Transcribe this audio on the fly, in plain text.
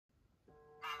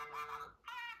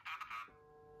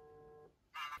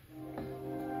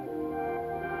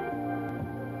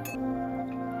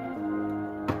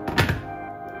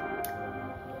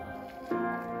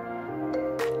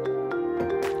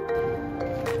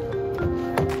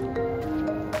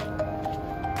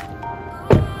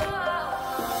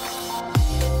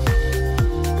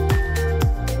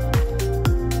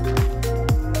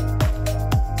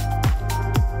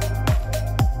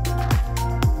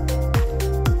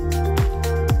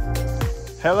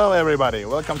Hello everybody,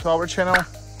 welcome to our channel.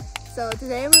 So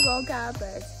today we woke up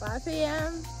at 5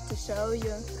 a.m. to show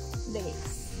you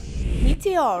this.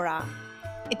 Meteora.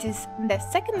 It is the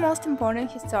second most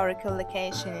important historical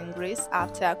location in Greece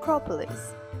after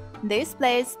Acropolis. This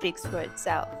place speaks for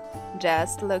itself.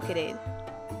 Just look at it.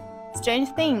 Strange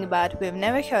thing, but we've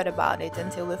never heard about it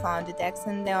until we found it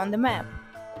accidentally on the map.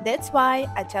 That's why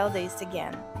I tell this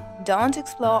again. Don't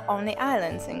explore only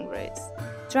islands in Greece.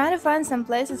 Try to find some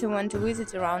places you want to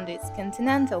visit around its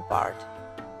continental part.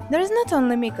 There is not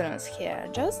only Mykonos here,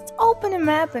 just open a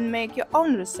map and make your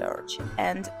own research.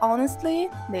 And honestly,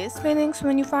 these feelings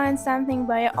when you find something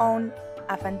by your own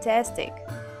are fantastic.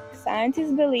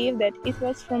 Scientists believe that it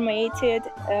was formed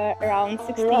around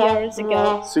 60 years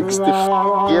ago. 60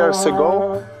 years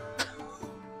ago?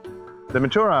 The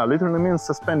Meteora literally means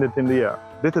suspended in the air.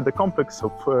 This is the complex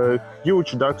of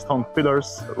huge dark stone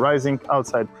pillars rising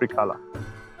outside Trikala.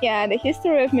 Yeah, the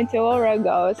history of Meteora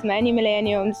goes many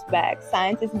millenniums back.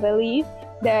 Scientists believe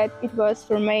that it was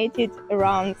formed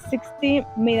around 60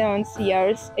 million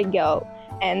years ago.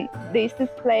 And this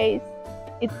place,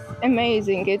 it's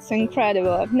amazing, it's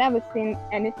incredible. I've never seen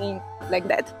anything like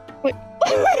that.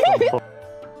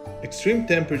 Extreme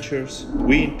temperatures,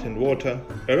 wind and water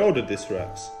eroded these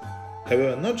rocks.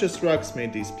 However, not just rocks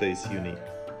made this place unique.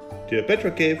 The Petra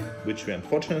cave, which we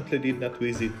unfortunately did not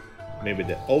visit, may be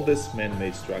the oldest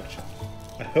man-made structure.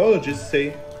 Archaeologists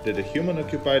say that a human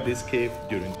occupied this cave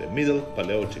during the Middle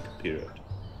Paleolithic period.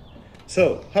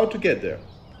 So, how to get there?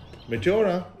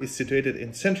 Meteora is situated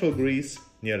in central Greece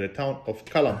near the town of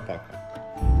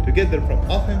Kalampaka. To get there from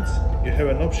Athens, you have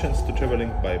an option to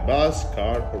traveling by bus,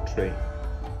 car or train.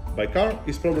 By car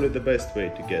is probably the best way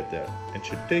to get there and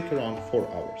should take around 4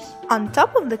 hours. On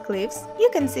top of the cliffs, you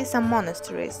can see some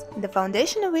monasteries, the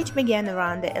foundation of which began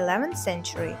around the 11th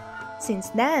century. Since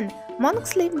then,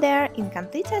 monks lived there in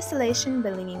complete isolation,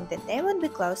 believing that they would be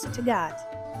closer to God.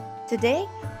 Today,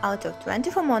 out of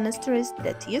 24 monasteries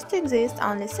that used to exist,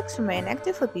 only 6 remain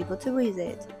active for people to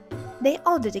visit. They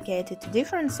all dedicated to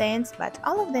different saints, but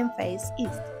all of them face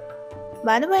east.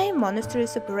 By the way,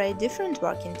 monasteries operate different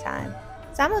working time.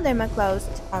 Some of them are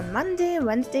closed on Monday,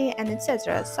 Wednesday, and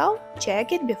etc., so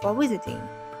check it before visiting.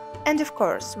 And of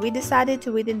course, we decided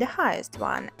to visit the highest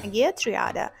one,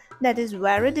 Meteora. That is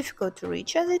very difficult to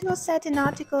reach as it was said in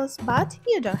articles, but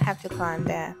you don't have to climb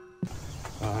there.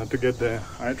 To get the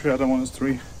Meteora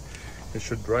monastery, you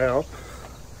should dry up,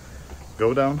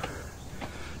 go down,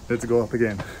 let's go up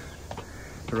again.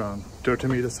 Around 30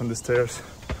 meters on the stairs,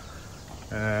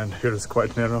 and here is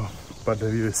quite narrow, but the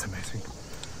view is amazing.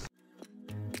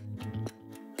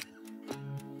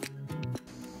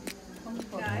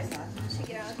 Guys,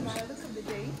 check out my look of the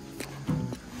day.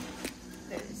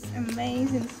 There's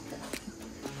amazing stuff.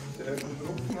 I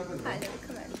never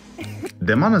comment.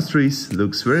 The monasteries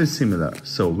looks very similar,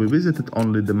 so we visited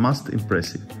only the most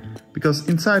impressive. Because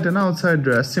inside and outside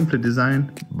they are simply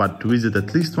designed, but to visit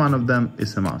at least one of them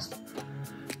is a must.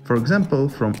 For example,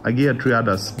 from Agia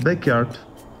Triada's backyard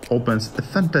opens a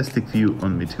fantastic view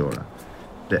on Meteora.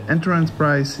 The entrance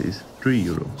price is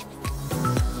 €3.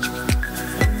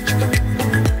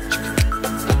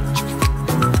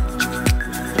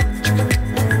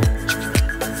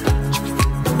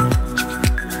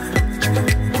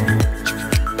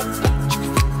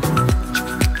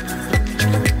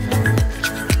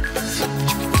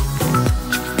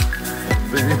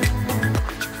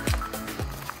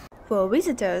 For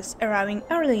visitors, arriving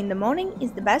early in the morning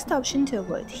is the best option to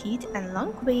avoid heat and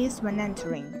long waits when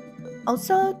entering.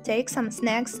 Also, take some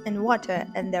snacks and water,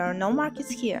 and there are no markets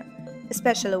here.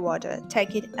 Especially water,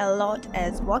 take it a lot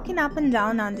as walking up and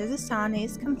down under the sun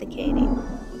is complicated.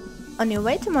 On your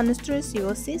way to monasteries, you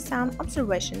will see some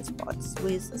observation spots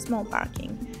with small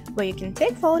parking, where you can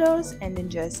take photos and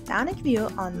enjoy a stunning view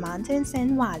on mountains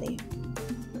and valley.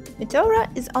 Meteora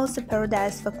is also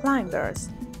paradise for climbers.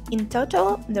 In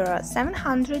total, there are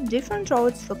 700 different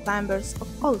routes for climbers of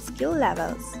all skill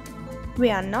levels. We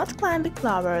are not climbing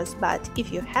lovers, but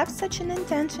if you have such an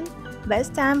intention,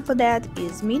 best time for that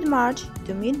is mid-March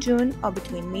to mid-June or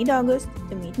between mid-August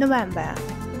to mid-November.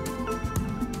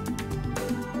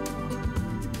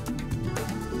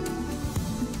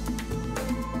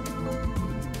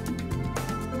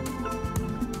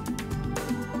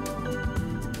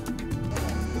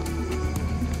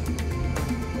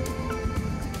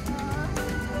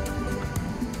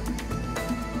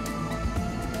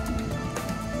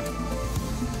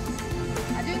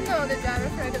 I didn't know the driver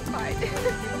afraid of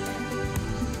height.